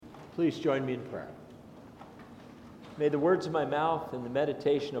Please join me in prayer. May the words of my mouth and the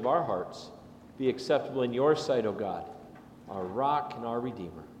meditation of our hearts be acceptable in your sight, O God, our rock and our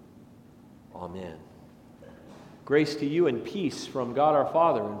Redeemer. Amen. Grace to you and peace from God our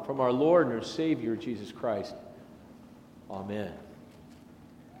Father and from our Lord and our Savior, Jesus Christ. Amen.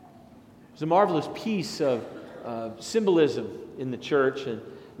 There's a marvelous piece of symbolism in the church, and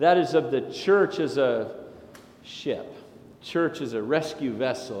that is of the church as a ship. Church is a rescue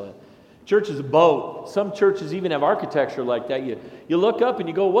vessel. Church is a boat. Some churches even have architecture like that. You look up and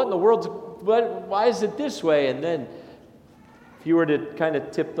you go, what in the world, why is it this way? And then if you were to kind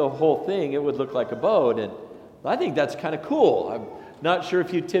of tip the whole thing, it would look like a boat. And I think that's kind of cool. I'm not sure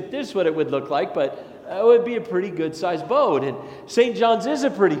if you tip this what it would look like, but it would be a pretty good-sized boat. And St. John's is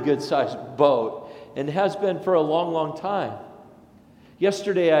a pretty good-sized boat and has been for a long, long time.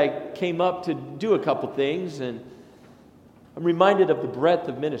 Yesterday I came up to do a couple things, and I'm reminded of the breadth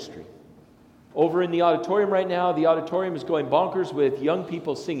of ministry. Over in the auditorium right now, the auditorium is going bonkers with young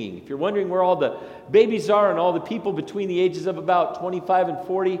people singing. If you're wondering where all the babies are and all the people between the ages of about 25 and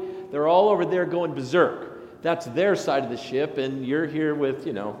 40, they're all over there going berserk. That's their side of the ship, and you're here with,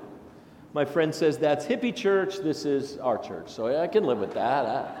 my friend says that's hippie church, this is our church. So I can live with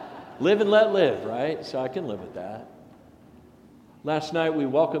that. Live and let live, right? So I can live with that. Last night we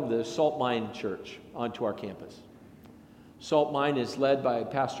welcomed the Salt Mine Church onto our campus. Salt Mine is led by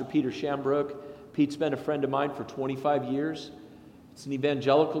Pastor Peter Shambrook. Pete's been a friend of mine for 25 years. It's an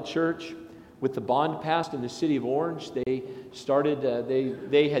evangelical church. With the bond passed in the city of Orange, they started,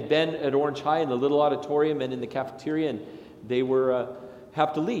 they had been at Orange High in the little auditorium and in the cafeteria, and they were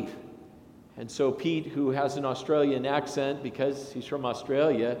have to leave. And so Pete, who has an Australian accent because he's from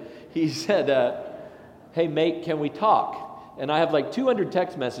Australia, he said, hey mate, can we talk? And I have like 200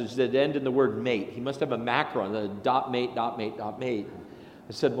 text messages that end in the word mate. He must have a macron, the dot mate. I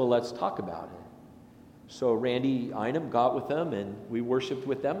said, well, let's talk about it. So Randy Einem got with them, and we worshiped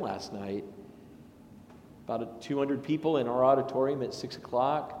with them last night. About 200 people in our auditorium at 6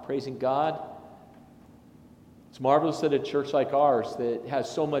 o'clock, praising God. It's marvelous that a church like ours that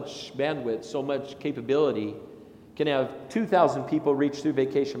has so much bandwidth, so much capability, can have 2,000 people reach through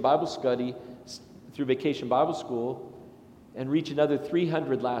Vacation Bible Study, through Vacation Bible School, and reach another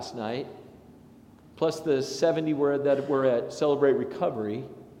 300 last night, plus the 70 that were at Celebrate Recovery.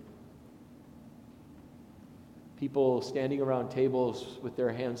 People standing around tables with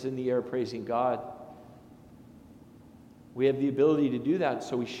their hands in the air praising God. We have the ability to do that,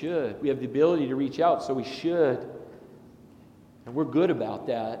 so we should. We have the ability to reach out, so we should. And we're good about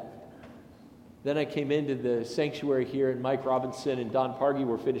that. Then I came into the sanctuary here, and Mike Robinson and Don Pargy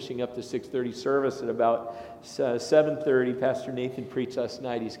were finishing up the 6:30 service. At about 7:30, Pastor Nathan preached last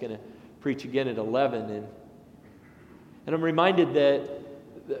night. He's going to preach again at 11. And I'm reminded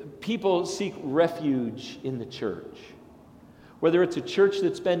that people seek refuge in the church. Whether it's a church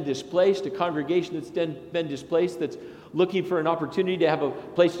that's been displaced, a congregation that's been displaced, that's looking for an opportunity to have a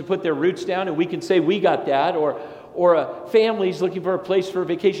place to put their roots down, and we can say we got that, or a family's looking for a place for a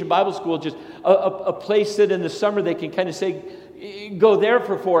Vacation Bible School, just a place that in the summer they can kind of say, go there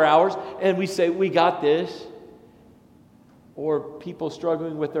for 4 hours, and we say, we got this. Or people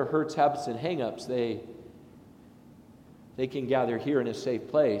struggling with their hurts, habits, and hang-ups, they can gather here in a safe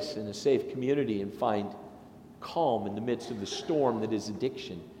place, in a safe community, and find calm in the midst of the storm that is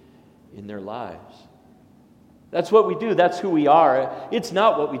addiction in their lives. That's what we do. That's who we are. It's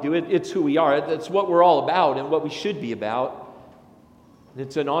not what we do. It's who we are. That's what we're all about and what we should be about. And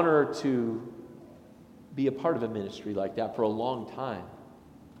it's an honor to be a part of a ministry like that for a long time.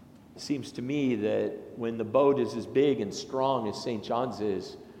 It seems to me that when the boat is as big and strong as St. John's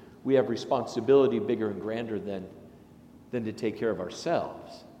is, we have responsibility bigger and grander than to take care of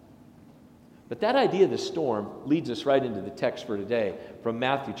ourselves. But that idea of the storm leads us right into the text for today from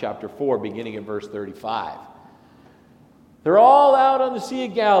Matthew chapter 4, beginning in verse 35. They're all out on the Sea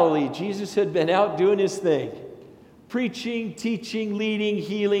of Galilee. Jesus had been out doing his thing. Preaching, teaching, leading,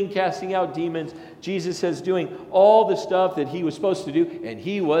 healing, casting out demons. Jesus is doing all the stuff that he was supposed to do, and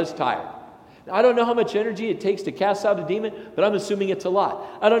he was tired. Now, I don't know how much energy it takes to cast out a demon, but I'm assuming it's a lot.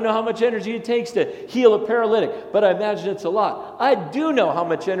 I don't know how much energy it takes to heal a paralytic, but I imagine it's a lot. I do know how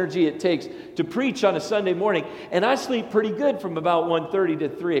much energy it takes to preach on a Sunday morning, and I sleep pretty good from about 1:30 to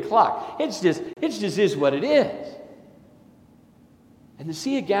 3 o'clock. It just is what it is. And the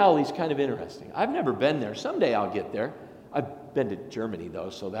Sea of Galilee is kind of interesting. I've never been there. Someday I'll get there. I've been to Germany, though,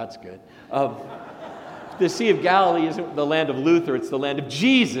 so that's good. The Sea of Galilee isn't the land of Luther. It's the land of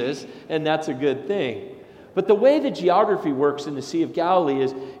Jesus, and that's a good thing. But the way the geography works in the Sea of Galilee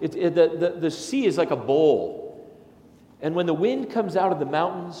is the sea is like a bowl. And when the wind comes out of the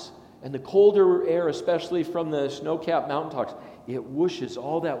mountains, And the colder air, especially from the snow-capped mountaintops, it whooshes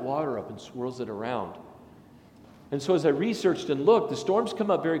all that water up and swirls it around. And so as I researched and looked, the storms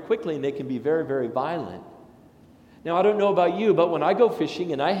come up very quickly and they can be very, very violent. Now, I don't know about you, but when I go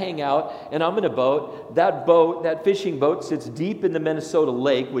fishing and I hang out and I'm in a boat, that fishing boat sits deep in the Minnesota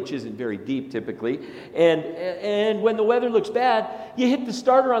lake, which isn't very deep typically. And when the weather looks bad, you hit the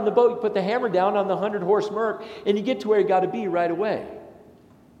starter on the boat, you put the hammer down on the 100-horse Merc, and you get to where you got to be right away.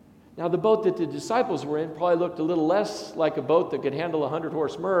 Now, the boat that the disciples were in probably looked a little less like a boat that could handle a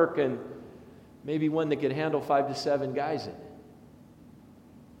 100-horse Merc and maybe one that could handle 5 to 7 guys in it.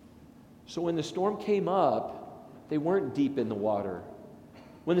 So when the storm came up, they weren't deep in the water.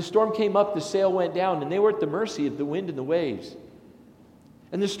 When the storm came up, the sail went down, and they were at the mercy of the wind and the waves.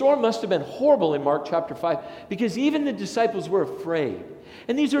 And the storm must have been horrible in Mark chapter 5, because even the disciples were afraid.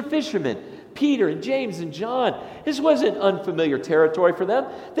 And these are fishermen, Peter and James and John. This wasn't unfamiliar territory for them.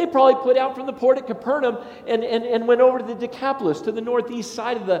 They probably put out from the port at Capernaum and went over to the Decapolis, to the northeast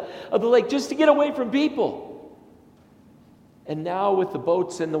side of the lake, just to get away from people. And now with the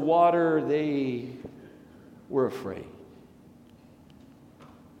boats in the water, they were afraid.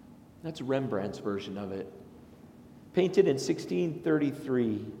 That's Rembrandt's version of it. Painted in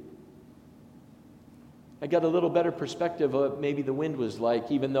 1633. I got a little better perspective of what maybe the wind was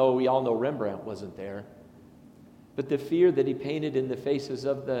like, even though we all know Rembrandt wasn't there. But the fear that he painted in the faces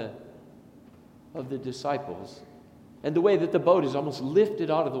of the disciples, and the way that the boat is almost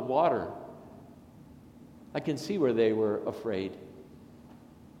lifted out of the water, I can see where they were afraid.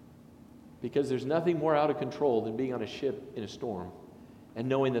 Because there's nothing more out of control than being on a ship in a storm and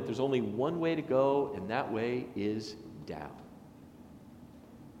knowing that there's only one way to go, and that way is down.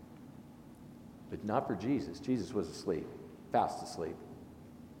 But not for Jesus. Jesus was asleep, fast asleep.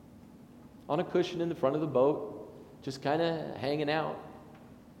 On a cushion in the front of the boat, just kind of hanging out.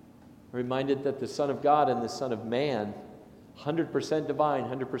 Reminded that the Son of God and the Son of Man, 100% divine,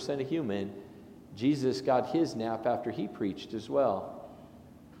 100% a human, Jesus got his nap after he preached as well.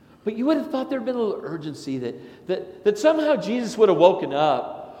 But you would have thought there had been a little urgency that somehow Jesus would have woken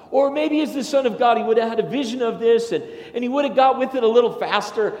up. Or maybe as the Son of God, he would have had a vision of this and he would have got with it a little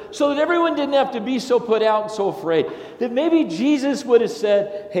faster so that everyone didn't have to be so put out and so afraid. That maybe Jesus would have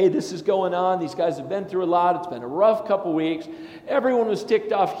said, hey, this is going on. These guys have been through a lot. It's been a rough couple weeks. Everyone was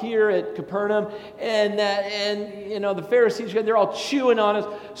ticked off here at Capernaum. And the Pharisees, they're all chewing on us.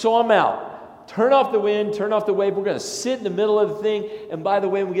 So I'm out. Turn off the wind, turn off the wave. We're going to sit in the middle of the thing. And by the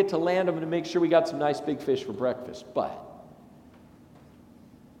way, when we get to land, I'm going to make sure we got some nice big fish for breakfast. But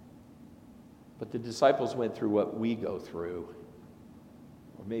the disciples went through what we go through.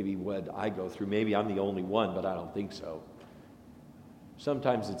 Or maybe what I go through. Maybe I'm the only one, but I don't think so.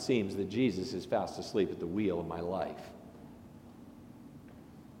 Sometimes it seems that Jesus is fast asleep at the wheel of my life.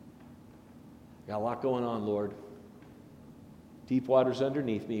 Got a lot going on, Lord. Deep waters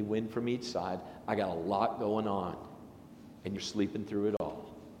underneath me, wind from each side. I got a lot going on. And you're sleeping through it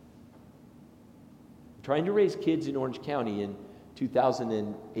all. I'm trying to raise kids in Orange County in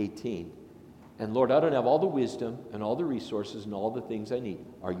 2018. And Lord, I don't have all the wisdom and all the resources and all the things I need.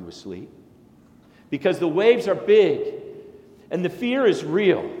 Are you asleep? Because the waves are big and the fear is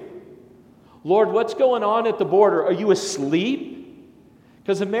real. Lord, what's going on at the border? Are you asleep?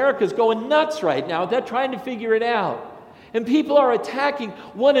 Because America's going nuts right now. They're trying to figure it out. And people are attacking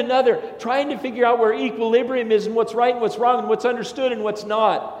one another, trying to figure out where equilibrium is and what's right and what's wrong and what's understood and what's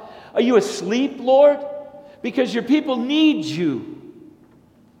not. Are you asleep, Lord? Because your people need you.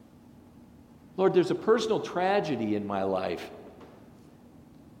 Lord, there's a personal tragedy in my life.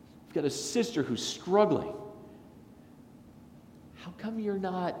 I've got a sister who's struggling. How come you're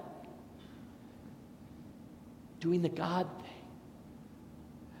not doing the God thing?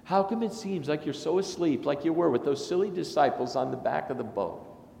 How come it seems like you're so asleep, like you were with those silly disciples on the back of the boat?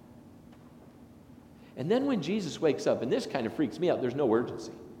 And then when Jesus wakes up, and this kind of freaks me out, there's no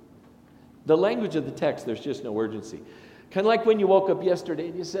urgency. The language of the text, there's just no urgency. Kind of like when you woke up yesterday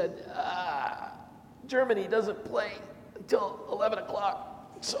and you said, Germany doesn't play until 11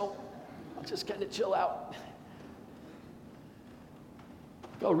 o'clock, so I'll just kind of chill out.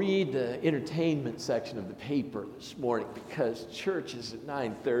 Go read the entertainment section of the paper this morning because church is at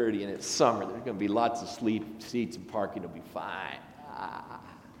 9:30 and it's summer. There's going to be lots of seats and parking. It'll be fine.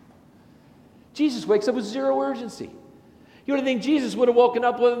 Jesus wakes up with zero urgency. You would think Jesus would have woken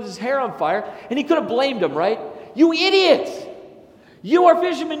up with his hair on fire and he could have blamed him, right? You idiots! You are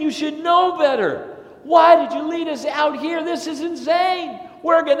fishermen. You should know better. Why did you lead us out here? This is insane.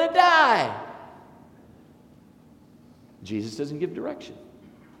 We're going to die. Jesus doesn't give direction.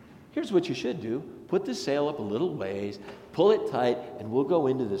 Here's what you should do. put the sail up a little ways, pull it tight, and we'll go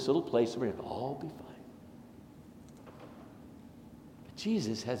into this little place where it'll all be fine. But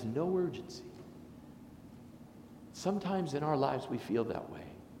Jesus has no urgency. Sometimes in our lives we feel that way.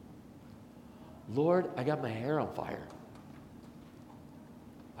 Lord, I got my hair on fire.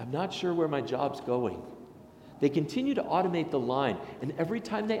 I'm not sure where my job's going. They continue to automate the line, and every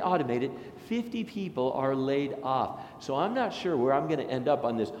time they automate it, 50 people are laid off. So I'm not sure where I'm going to end up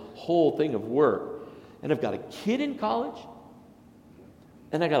on this whole thing of work. And I've got a kid in college,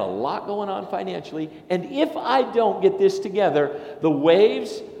 and I got a lot going on financially, and if I don't get this together, the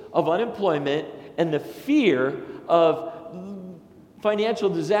waves of unemployment and the fear of financial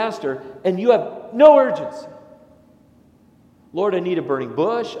disaster, and you have no urgency. Lord, I need a burning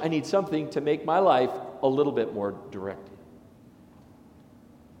bush. I need something to make my life a little bit more directed.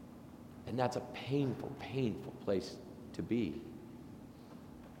 And that's a painful, painful place to be.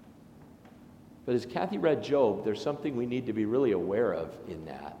 But as Kathy read Job, there's something we need to be really aware of in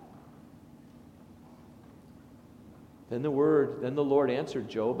that. Then the Lord answered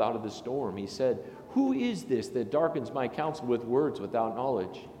Job out of the storm. He said, "Who is this that darkens my counsel with words without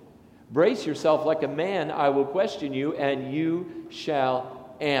knowledge? Brace yourself like a man, I will question you, and you shall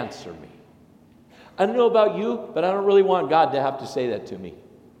answer me." I don't know about you, but I don't really want God to have to say that to me.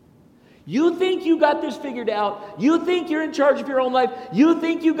 You think you got this figured out. You think you're in charge of your own life. You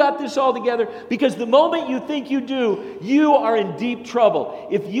think you got this all together. Because the moment you think you do, you are in deep trouble.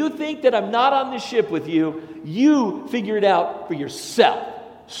 If you think that I'm not on the ship with you, you figure it out for yourself,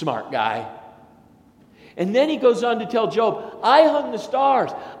 smart guy. And then he goes on to tell Job, I hung the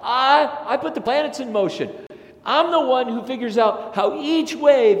stars. I put the planets in motion. I'm the one who figures out how each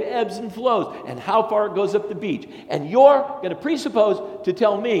wave ebbs and flows and how far it goes up the beach. And you're going to presuppose to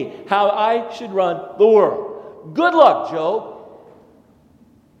tell me how I should run the world. Good luck, Job.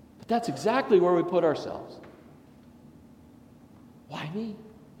 But that's exactly where we put ourselves. Why me?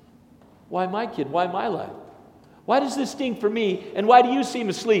 Why my kid? Why my life? Why does this sting for me? And why do you seem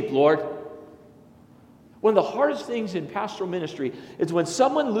asleep, Lord? One of the hardest things in pastoral ministry is when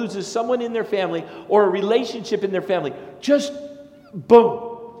someone loses someone in their family or a relationship in their family. Just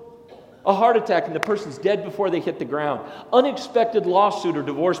boom. A heart attack and the person's dead before they hit the ground. Unexpected lawsuit or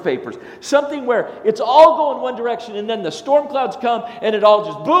divorce papers. Something where it's all going one direction and then the storm clouds come and it all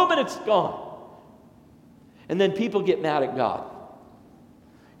just boom and it's gone. And then people get mad at God.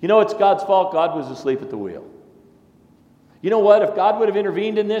 You know it's God's fault. God was asleep at the wheel. You know what? If God would have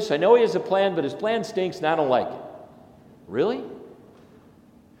intervened in this, I know He has a plan, but His plan stinks and I don't like it. Really?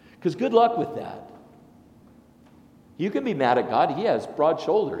 Because good luck with that. You can be mad at God. He has broad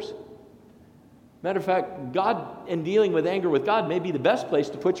shoulders. Matter of fact, God and dealing with anger with God may be the best place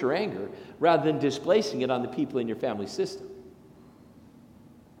to put your anger rather than displacing it on the people in your family system.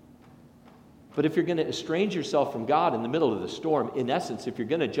 But if you're going to estrange yourself from God in the middle of the storm, in essence, if you're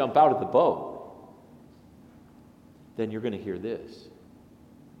going to jump out of the boat, then you're going to hear this.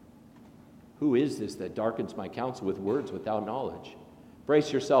 Who is this that darkens my counsel with words without knowledge?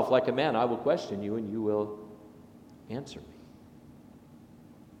 Brace yourself like a man. I will question you and you will answer me.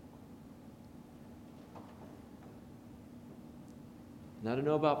 And I don't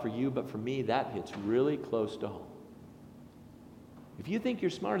know about for you, but for me, that hits really close to home. If you think you're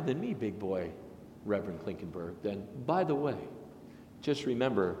smarter than me, big boy, Reverend Klinkenberg, then, by the way, just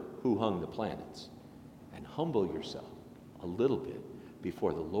remember who hung the planets. And humble yourself a little bit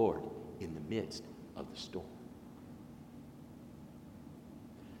before the Lord in the midst of the storm.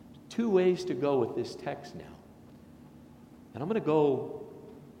 Two ways to go with this text now. And I'm going to go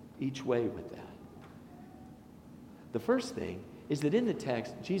each way with that. The first thing is that in the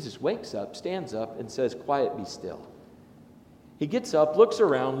text, Jesus wakes up, stands up, and says, "Quiet, be still." He gets up, looks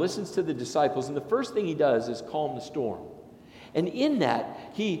around, listens to the disciples, and the first thing he does is calm the storm. And in that,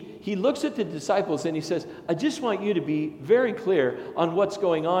 he looks at the disciples and he says, I just want you to be very clear on what's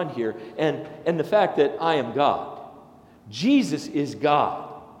going on here and the fact that I am God. Jesus is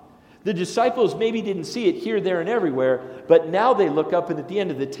God. The disciples maybe didn't see it here, there, and everywhere, but now they look up and at the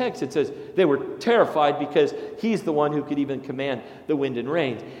end of the text it says they were terrified because He's the one who could even command the wind and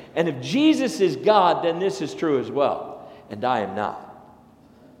rain. And if Jesus is God, then this is true as well. And I am not.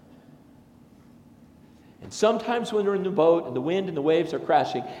 And sometimes when we're in the boat and the wind and the waves are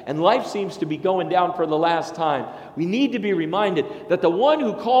crashing and life seems to be going down for the last time, we need to be reminded that the one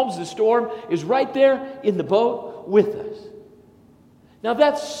who calms the storm is right there in the boat with us. Now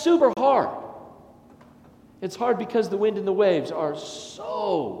that's super hard. It's hard because the wind and the waves are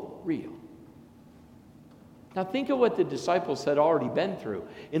so real. Now think of what the disciples had already been through.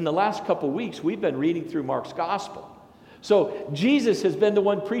 In the last couple weeks, we've been reading through Mark's gospel. So Jesus has been the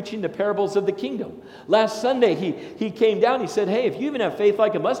one preaching the parables of the kingdom. Last Sunday, he came down, he said, hey, if you even have faith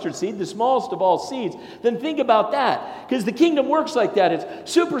like a mustard seed, the smallest of all seeds, then think about that. Because the kingdom works like that.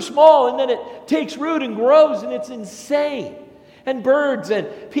 It's super small, and then it takes root and grows, and it's insane. And birds and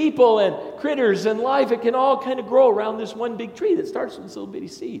people and critters and life, it can all kind of grow around this one big tree that starts with this little bitty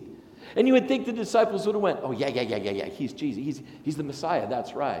seed. And you would think the disciples would have went, oh, yeah, he's Jesus. He's the Messiah,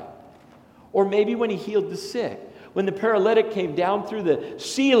 that's right. Or maybe when he healed the sick, when the paralytic came down through the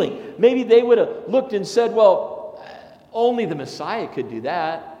ceiling, maybe they would have looked and said, well, only the Messiah could do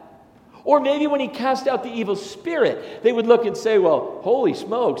that. Or maybe when he cast out the evil spirit, they would look and say, well, holy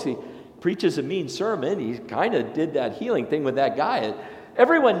smokes, he preaches a mean sermon. He kind of did that healing thing with that guy.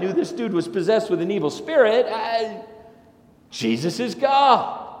 Everyone knew this dude was possessed with an evil spirit. Jesus is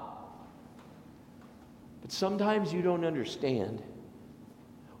God. But sometimes you don't understand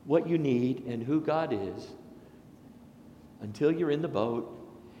what you need and who God is until you're in the boat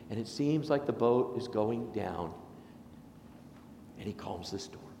and it seems like the boat is going down and he calms the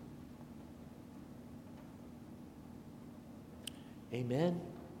storm. Amen.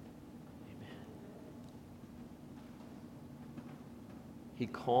 He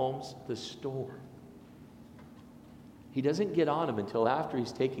calms the storm. He doesn't get on him until after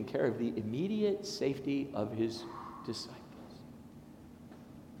he's taken care of the immediate safety of his disciples.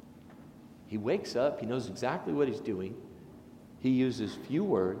 He wakes up, he knows exactly what he's doing. He uses few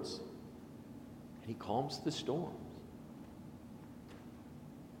words, and he calms the storms.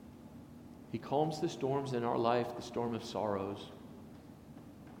 He calms the storms in our life, the storm of sorrows.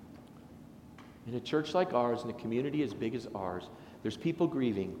 In a church like ours, in a community as big as ours, there's people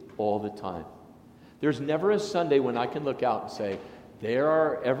grieving all the time. There's never a Sunday when I can look out and say,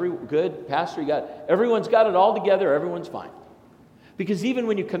 good pastor, everyone's got it all together, everyone's fine. Because even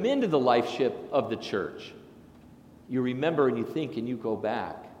when you come into the life ship of the church, you remember and you think and you go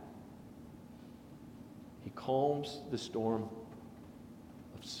back. He calms the storm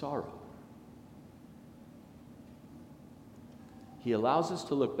of sorrow. He allows us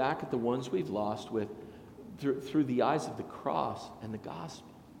to look back at the ones we've lost through the eyes of the cross and the gospel.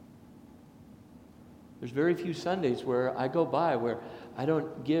 There's very few Sundays where I go by where I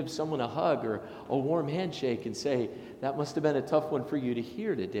don't give someone a hug or a warm handshake and say, that must have been a tough one for you to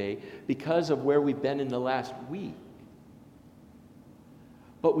hear today because of where we've been in the last week.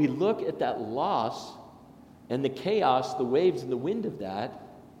 But we look at that loss and the chaos, the waves and the wind of that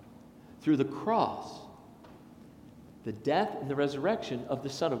through the cross, the death and the resurrection of the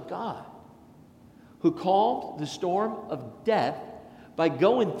Son of God, who calmed the storm of death by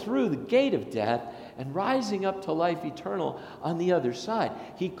going through the gate of death and rising up to life eternal on the other side.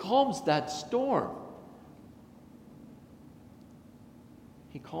 He calms that storm.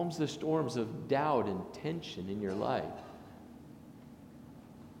 He calms the storms of doubt and tension in your life.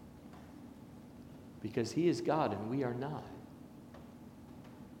 Because he is God and we are not.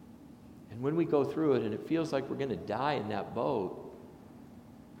 And when we go through it and it feels like we're going to die in that boat,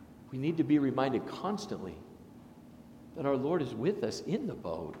 we need to be reminded constantly that our Lord is with us in the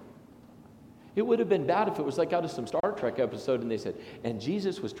boat. It would have been bad if it was like out of some Star Trek episode and they said, and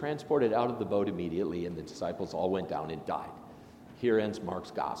Jesus was transported out of the boat immediately and the disciples all went down and died. Here ends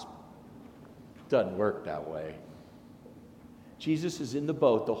Mark's gospel. It doesn't work that way. Jesus is in the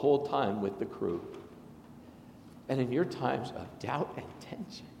boat the whole time with the crew. And in your times of doubt and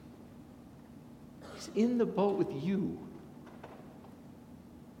tension, he's in the boat with you.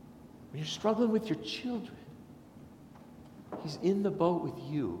 When you're struggling with your children, he's in the boat with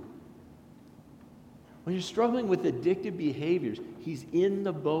you. When you're struggling with addictive behaviors, he's in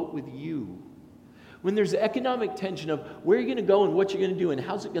the boat with you. When there's economic tension of where you're going to go and what you're going to do and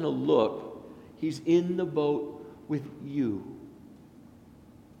how's it going to look, he's in the boat with you.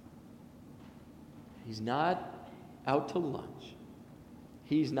 He's not out to lunch.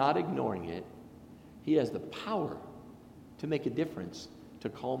 He's not ignoring it. He has the power to make a difference, to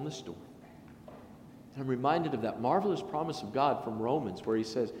calm the storm. And I'm reminded of that marvelous promise of God from Romans where he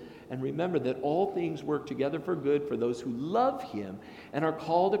says, and remember that all things work together for good for those who love him and are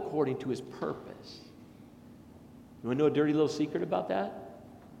called according to his purpose. You want to know a dirty little secret about that?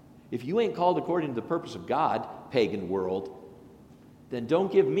 If you ain't called according to the purpose of God, pagan world, then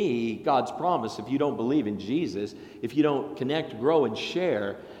don't give me God's promise if you don't believe in Jesus, if you don't connect, grow, and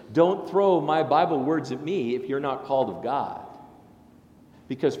share. Don't throw my Bible words at me if you're not called of God.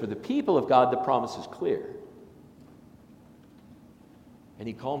 Because for the people of God, the promise is clear. And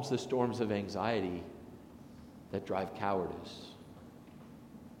he calms the storms of anxiety that drive cowardice.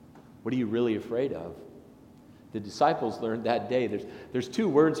 What are you really afraid of? The disciples learned that day. There's two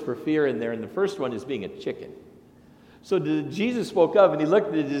words for fear in there, and the first one is being a chicken. So Jesus spoke up and he looked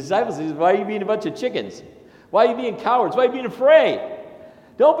at the disciples and he said, why are you being a bunch of chickens? Why are you being cowards? Why are you being afraid?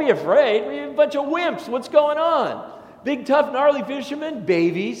 Don't be afraid. We're a bunch of wimps. What's going on? Big, tough, gnarly fishermen?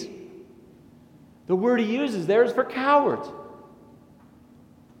 Babies. The word he uses there is for cowards.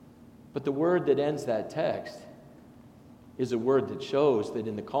 But the word that ends that text is a word that shows that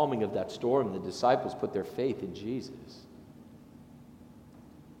in the calming of that storm, the disciples put their faith in Jesus.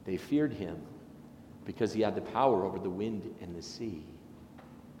 They feared him because he had the power over the wind and the sea.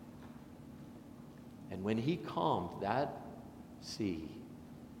 And when he calmed that sea,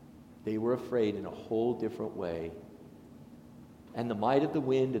 they were afraid in a whole different way. And the might of the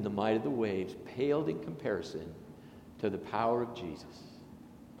wind and the might of the waves paled in comparison to the power of Jesus.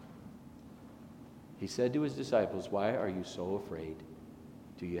 He said to his disciples, why are you so afraid?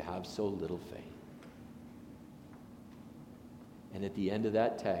 Do you have so little faith? And at the end of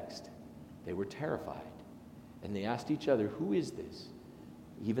that text, they were terrified. And they asked each other, who is this?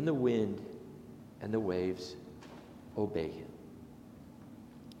 Even the wind and the waves obey him.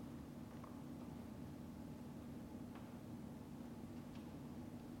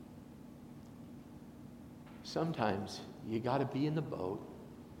 Sometimes you got to be in the boat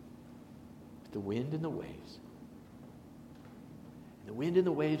with the wind and the waves. And the wind and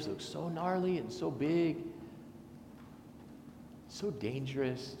the waves look so gnarly and so big, so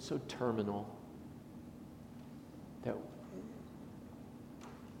dangerous, so terminal, that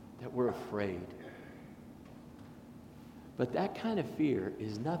we're afraid. But that kind of fear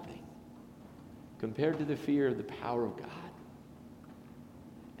is nothing compared to the fear of the power of God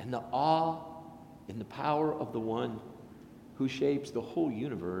and the awe in the power of the one who shapes the whole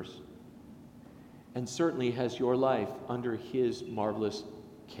universe and certainly has your life under his marvelous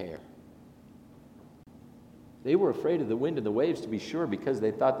care. They were afraid of the wind and the waves, to be sure, because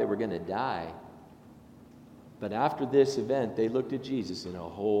they thought they were going to die. But after this event, they looked at Jesus in a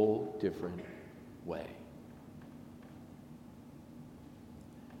whole different way.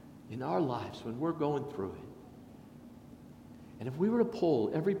 In our lives, when we're going through it, and if we were to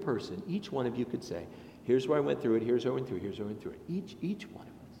poll every person, each one of you could say, here's where I went through it, here's where I went through it, here's where I went through it. Each one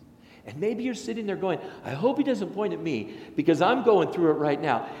of us. And maybe you're sitting there going, I hope he doesn't point at me because I'm going through it right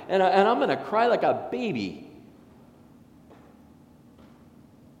now. And I'm going to cry like a baby.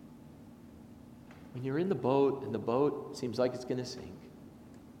 When you're in the boat and the boat seems like it's going to sink,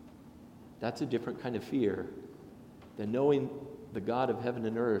 that's a different kind of fear than knowing the God of heaven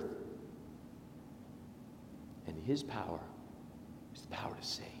and earth and his power is the power to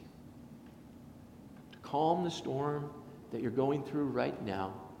save. To calm the storm that you're going through right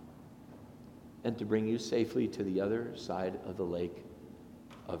now and to bring you safely to the other side of the lake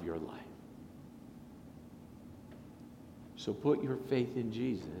of your life. So put your faith in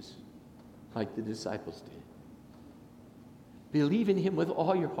Jesus like the disciples did. Believe in him with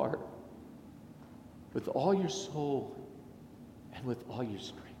all your heart, with all your soul, and with all your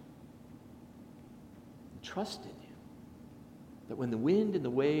strength. And trust in him that when the wind and the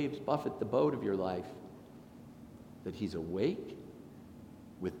waves buffet the boat of your life, that he's awake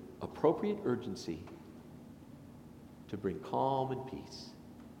with appropriate urgency to bring calm and peace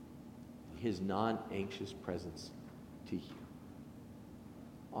in his non-anxious presence to you.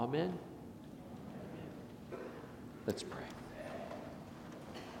 Amen. Let's pray.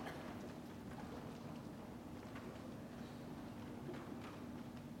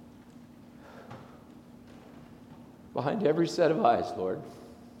 Behind every set of eyes, Lord,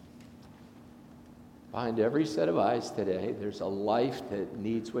 behind every set of eyes today, there's a life that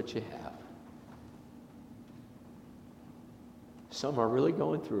needs what you have. Some are really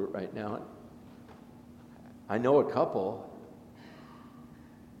going through it right now. I know a couple.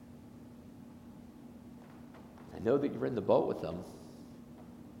 I know that you're in the boat with them.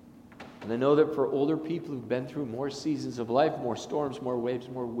 And I know that for older people who've been through more seasons of life, more storms, more waves,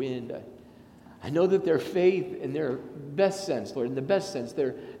 more wind, I know that their faith in their best sense, Lord, in the best sense,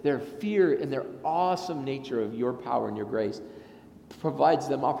 their fear and their awesome nature of your power and your grace provides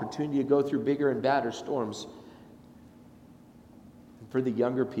them opportunity to go through bigger and badder storms. And for the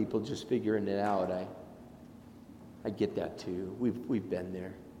younger people just figuring it out, I get that too. We've been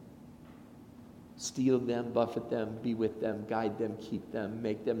there. Steal them, buffet them, be with them, guide them, keep them,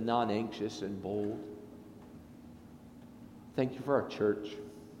 make them non-anxious and bold. Thank you for our church.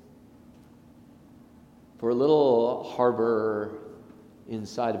 For a little harbor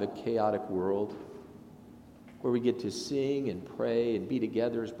inside of a chaotic world where we get to sing and pray and be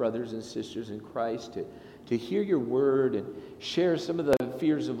together as brothers and sisters in Christ, to hear your word and share some of the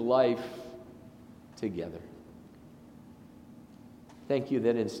fears of life together. Thank you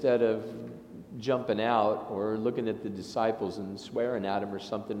that instead of jumping out or looking at the disciples and swearing at them or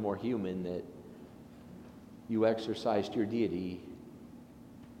something more human, that you exercised your deity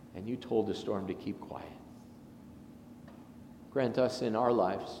and you told the storm to keep quiet. Grant us in our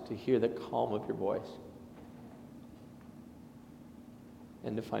lives to hear the calm of your voice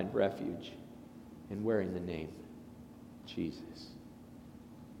and to find refuge in wearing the name Jesus.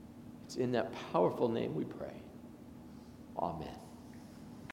 It's in that powerful name we pray. Amen.